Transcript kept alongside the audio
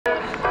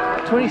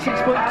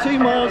26.2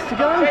 miles to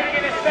go.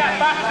 Let's see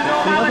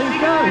how things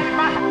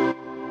go.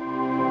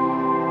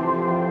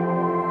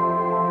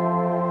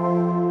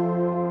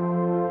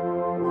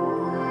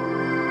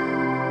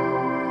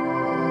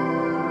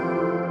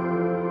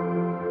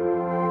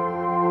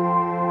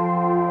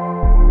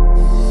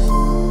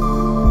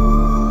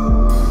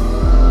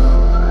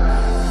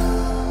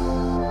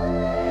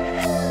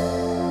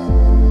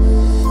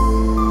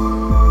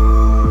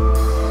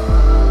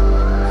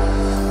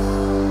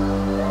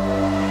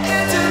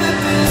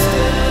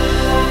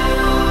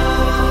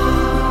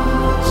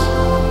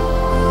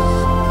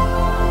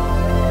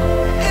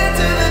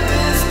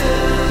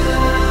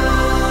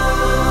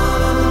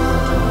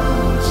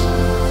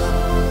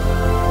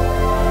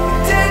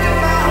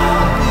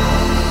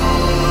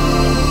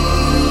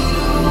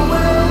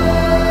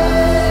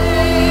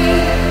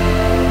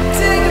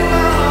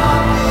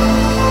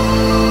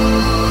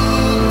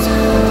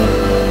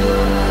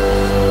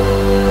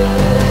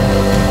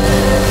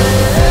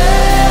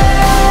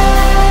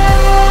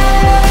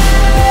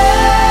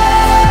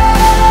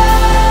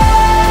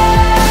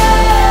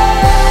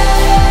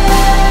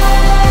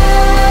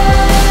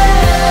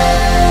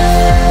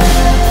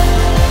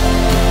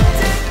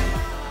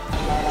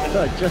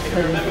 Just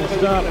heading to the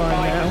start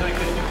line now.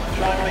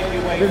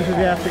 Been to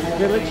the Uppbeat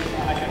village.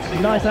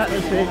 Nice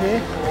atmosphere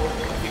here.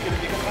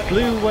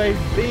 Blue Wave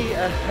B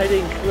are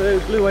heading through.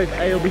 Blue Wave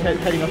A will be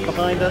heading off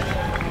behind us.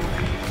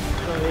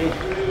 So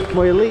the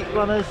more elite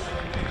runners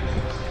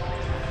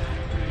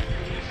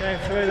going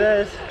through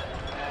theirs.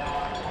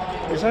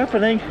 It's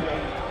happening.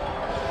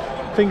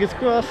 Fingers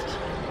crossed.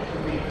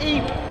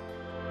 Eep.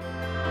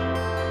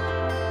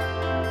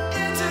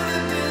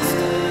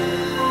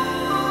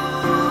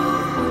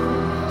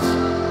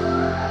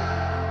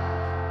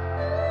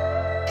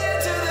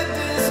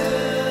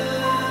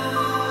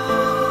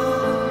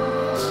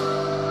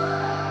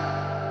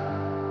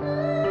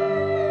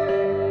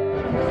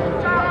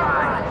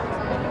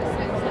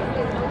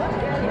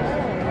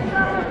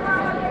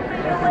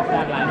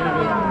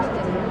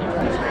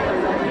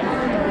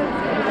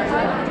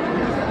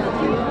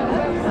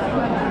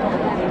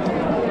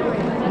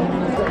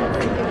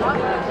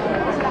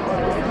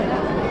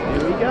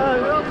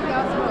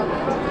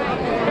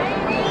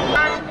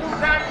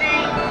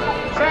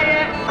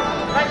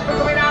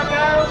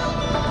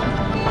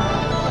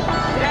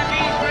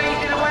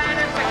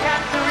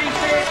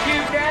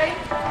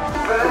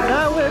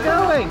 Now we're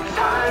going.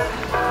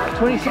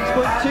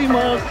 26.2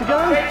 miles to go.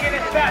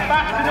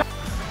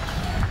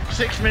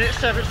 6 minutes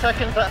 7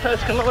 seconds that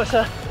first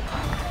kilometre,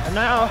 and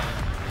now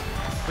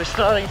we're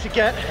starting to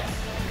get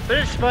a bit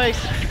of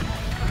space,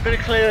 a bit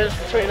of clearance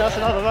between us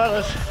and other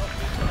runners.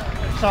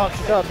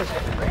 Chances are to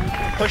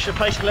push the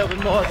pace a little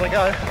bit more as I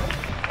go.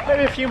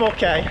 Maybe a few more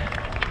K,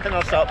 then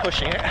I'll start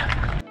pushing it.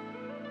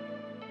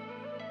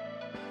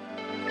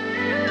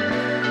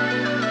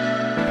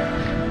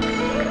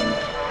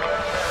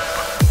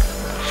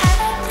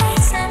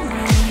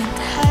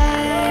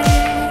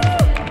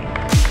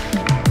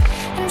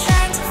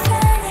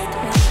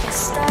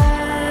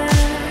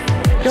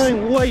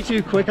 Going way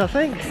too quick, I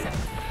think.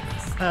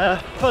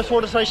 First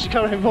water station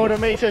covering 400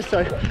 meters, so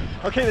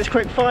I'll keep this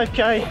quick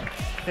 5K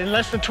in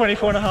less than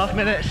 24.5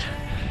 minutes.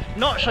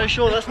 Not so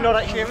sure that's not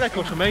actually a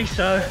record for me,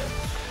 so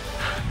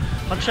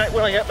I'll check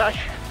when I get back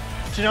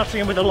to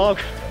Nottingham with the log.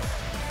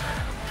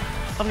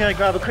 I'm going to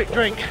grab a quick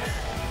drink.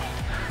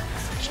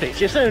 Speak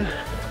to you soon.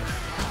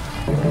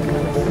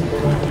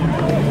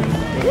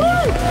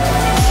 Woo!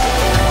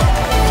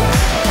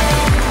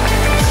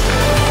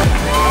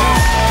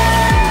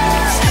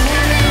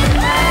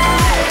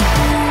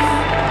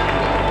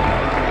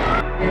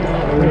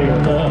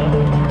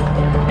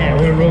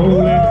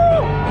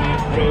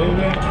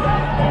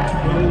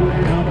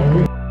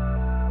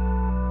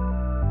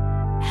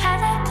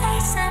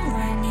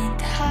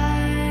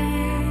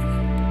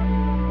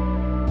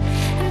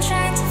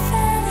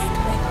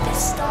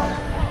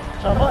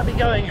 So I might be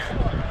going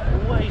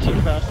way too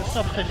fast, it's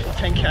sub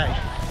 10k.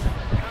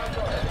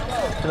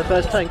 For the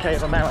first 10k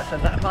of a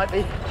marathon, that might be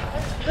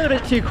a little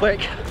bit too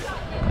quick.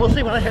 We'll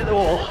see when I hit the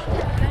wall.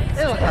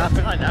 It'll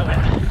happen, I know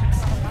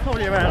it.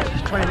 Probably around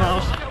 20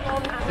 miles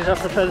is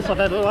that's the furthest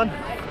I've ever run.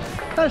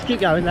 Let's keep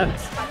going though.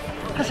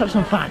 Let's have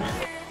some fun.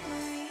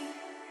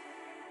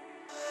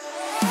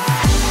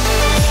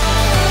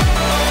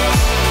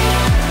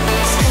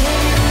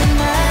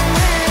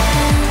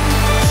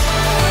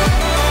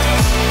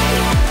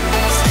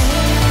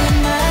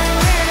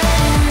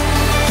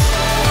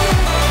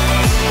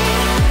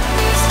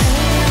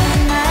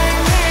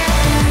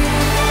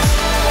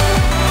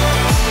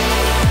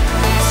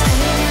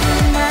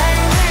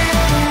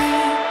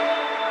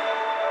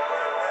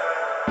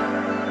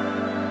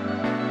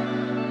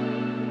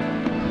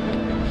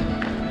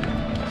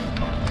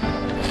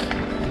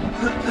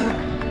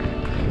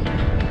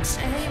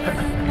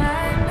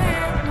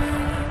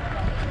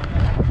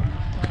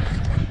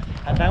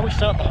 And now we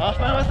start the half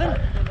marathon,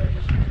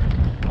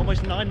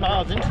 almost 9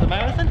 miles into the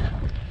marathon.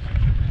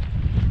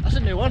 That's a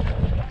new one.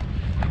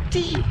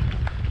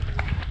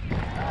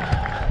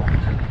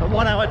 At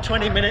 1 hour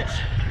 20 minutes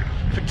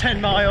for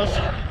 10 miles.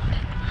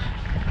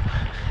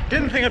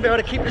 Didn't think I'd be able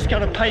to keep this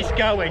kind of pace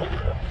going.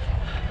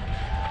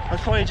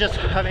 That's probably just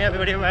having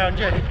everybody around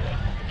you.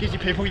 Gives you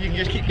people you can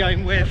just keep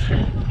going with.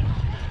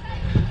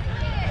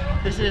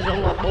 This is a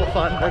lot more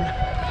fun than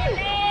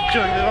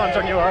doing the runs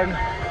on your own.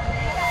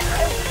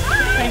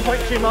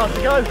 16.2 miles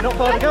to go, not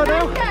far to go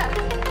now.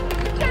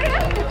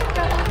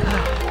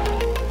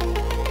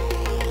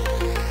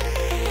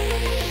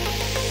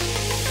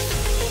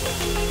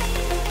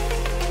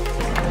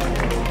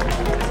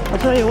 I'll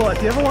tell you what,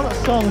 if you ever want a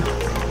song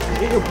to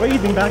get your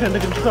breathing back under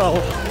control,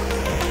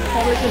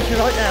 I'm listening to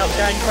right now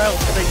Gang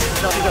Crowds for the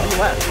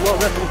WWF,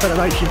 World Wrestling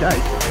Federation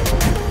Days.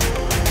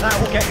 That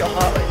will get your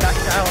heart rate back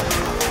down.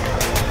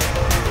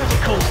 That's a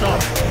cool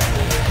song.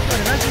 But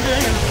imagine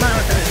doing a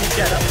marathon and you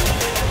get up,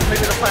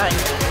 maybe the bang.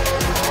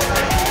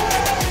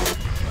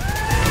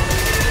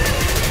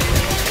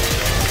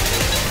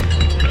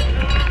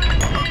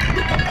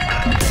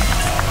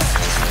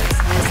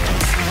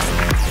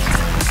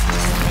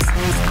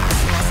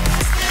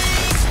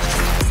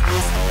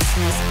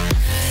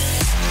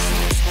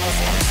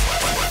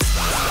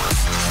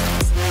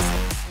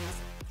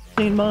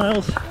 15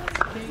 miles,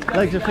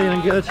 legs are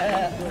feeling good,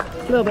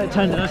 a little bit of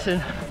tenderness in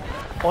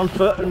one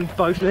foot and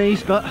both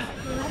knees, but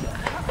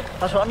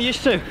that's what I'm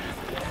used to.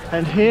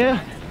 And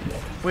here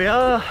we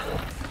are,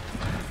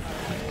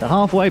 the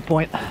halfway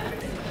point.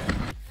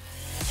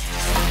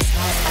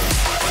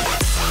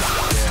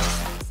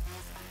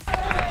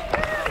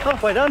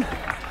 Halfway done.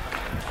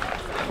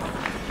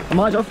 I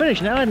might as well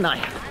finish now, hadn't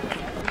I?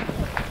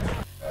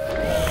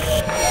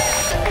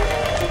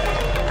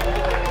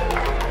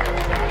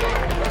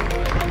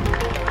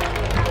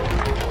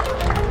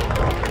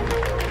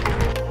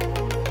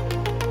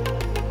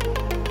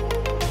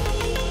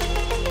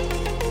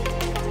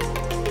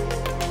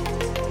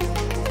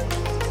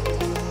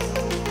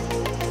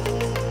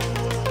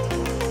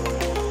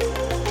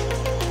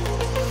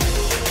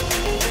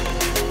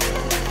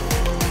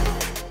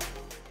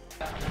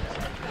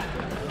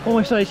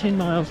 Almost 18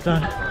 miles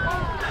done.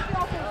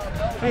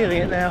 Feeling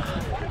it now.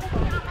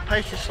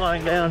 Pace is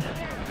slowing down.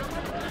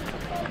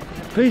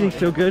 Breathing's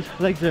still good.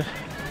 Legs are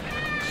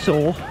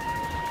sore.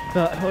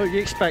 But what do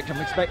you expect?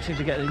 I'm expecting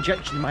to get an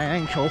injection in my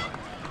ankle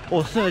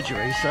or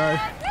surgery, so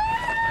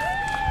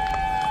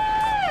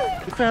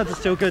the crowds are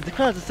still good. The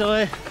crowds are still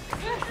there,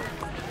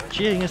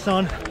 cheering us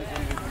on.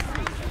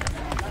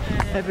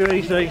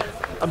 Everybody's doing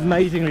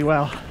amazingly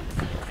well,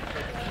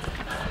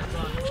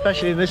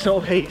 especially in this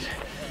sort of heat.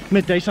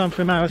 Midday time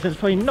for a marathon is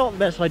probably not the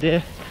best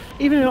idea,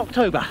 even in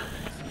October.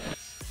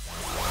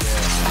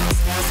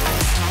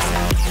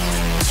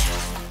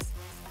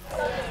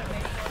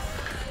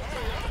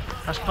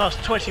 That's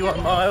past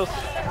 21 miles.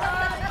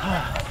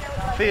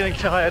 Feeling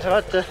tired.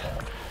 I've had to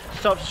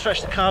stop to stretch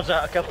the calves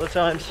out a couple of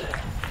times,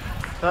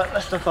 but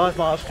less than 5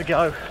 miles to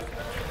go.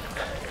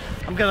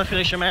 I'm going to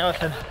finish a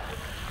marathon.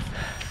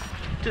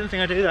 Didn't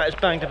think I'd do that as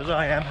banged up as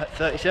I am at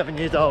 37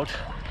 years old.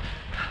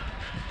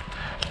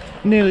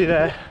 Nearly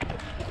there.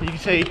 You can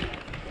see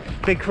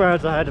big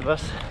crowds ahead of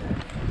us.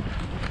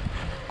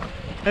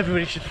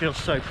 Everybody should feel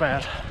so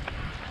proud.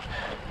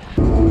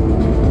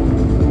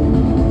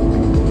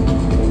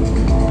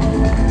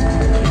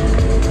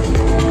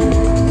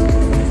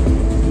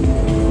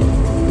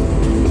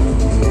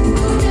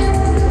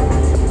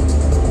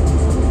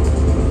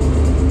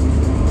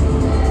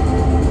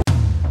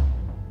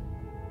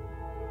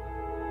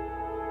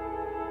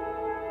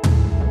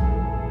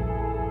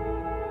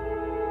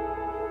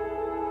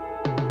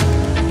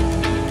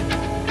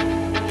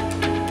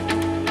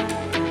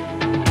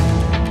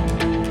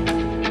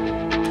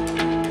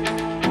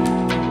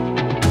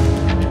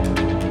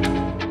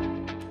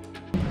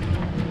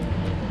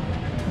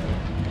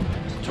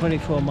 It's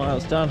 24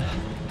 miles done.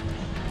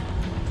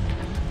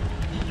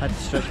 Had to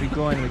stretch my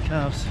groin and my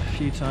calves a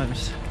few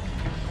times.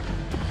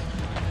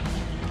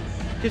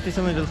 Gives me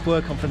something to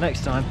work on for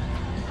next time.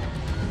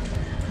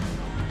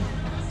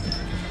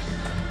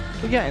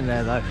 We're getting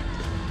there though.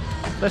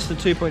 Less than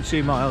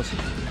 2.2 miles.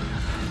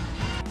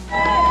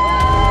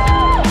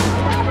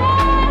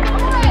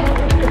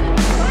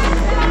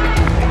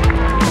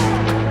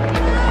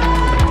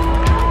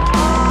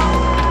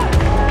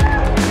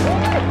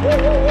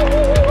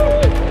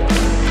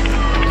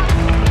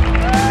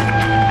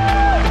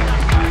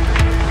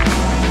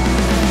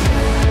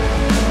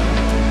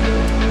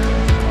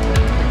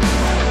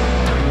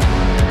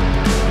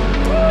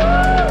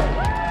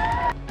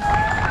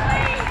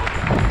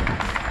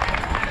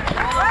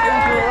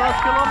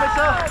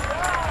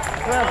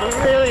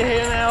 We're really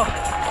here now.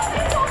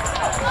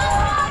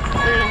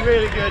 Feeling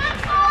really good.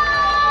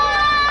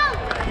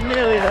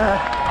 Nearly there.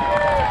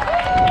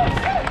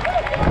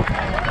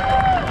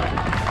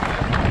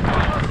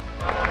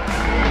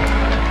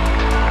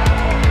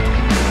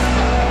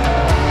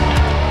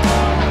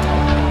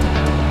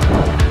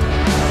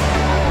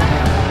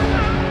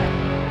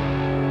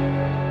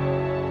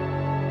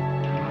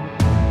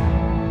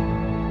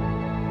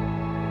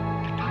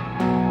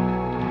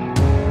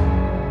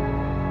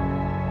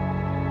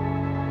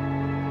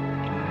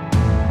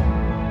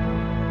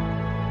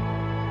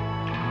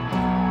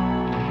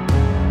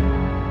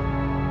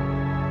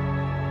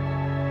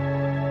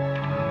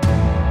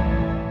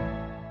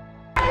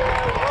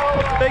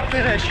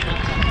 finish.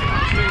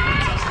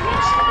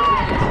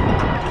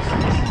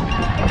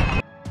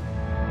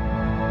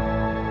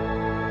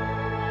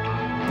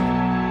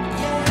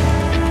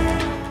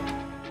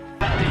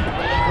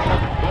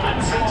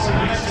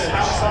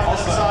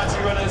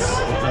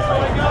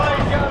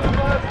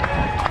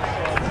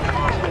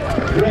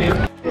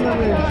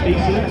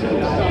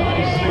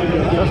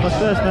 That's my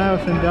first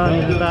marathon done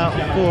in about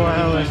 4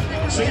 hours.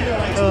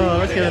 Oh,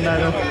 let's get a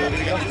medal.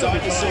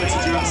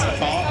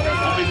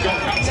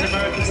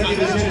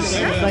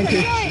 Thank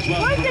you.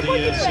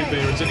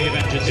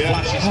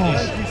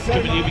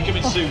 He'll be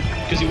coming soon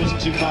because he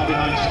wasn't too far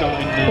behind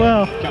starting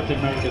Captain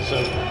America. So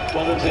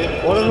well done to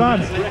him. What a run!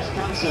 Breast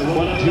cancer.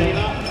 Well done to him.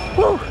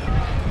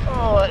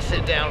 Oh, let's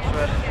sit down for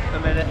a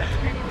minute.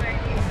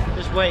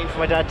 Just waiting for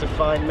my dad to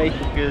find me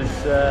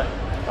because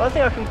I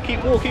think I can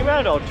keep walking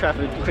around Old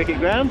Trafford cricket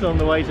ground on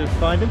the way to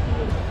find him.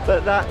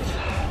 But that's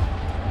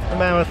the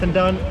marathon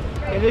done.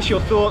 Initial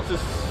thoughts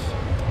is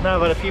now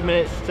I've had a few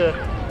minutes to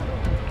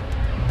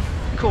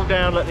cool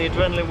down, let the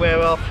adrenaline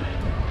wear off.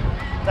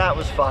 That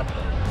was fun.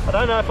 I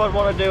don't know if I'd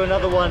want to do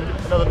another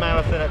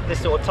marathon at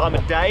this sort of time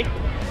of day.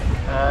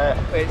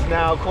 It's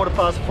now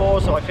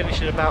 4:15, so I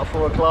finished at about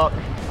 4 o'clock.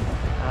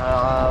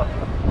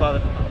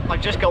 But I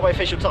just got my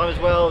official time as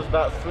well. It's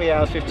about 3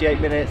 hours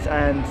 58 minutes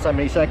and so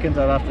many seconds.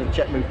 I'll have to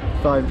check my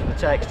phone for the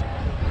text.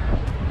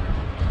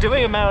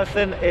 Doing a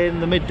marathon in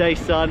the midday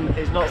sun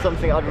is not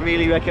something I'd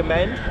really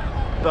recommend,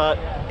 but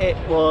it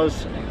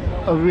was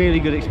a really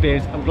good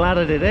experience. I'm glad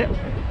I did it.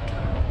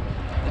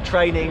 The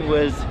training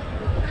was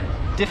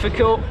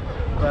difficult,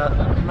 but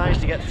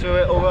managed to get through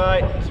it all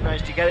right. Just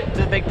managed to get it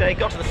to the big day,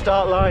 got to the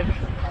start line.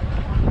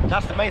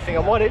 That's the main thing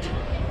I wanted.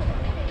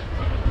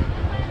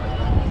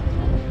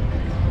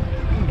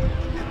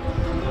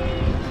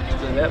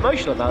 Just a bit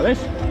emotional about this.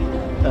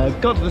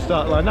 Got to the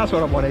start line, that's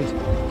what I wanted.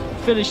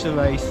 Finished the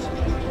race,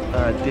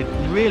 did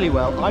really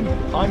well.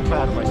 I'm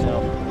proud of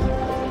myself.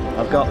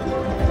 I've got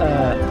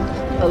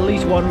at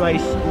least one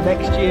race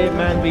next year,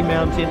 Manby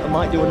Mountain. I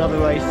might do another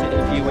race in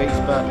a few weeks,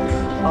 but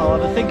I'll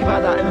have to think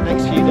about that in the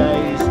next few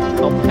days.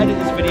 I'll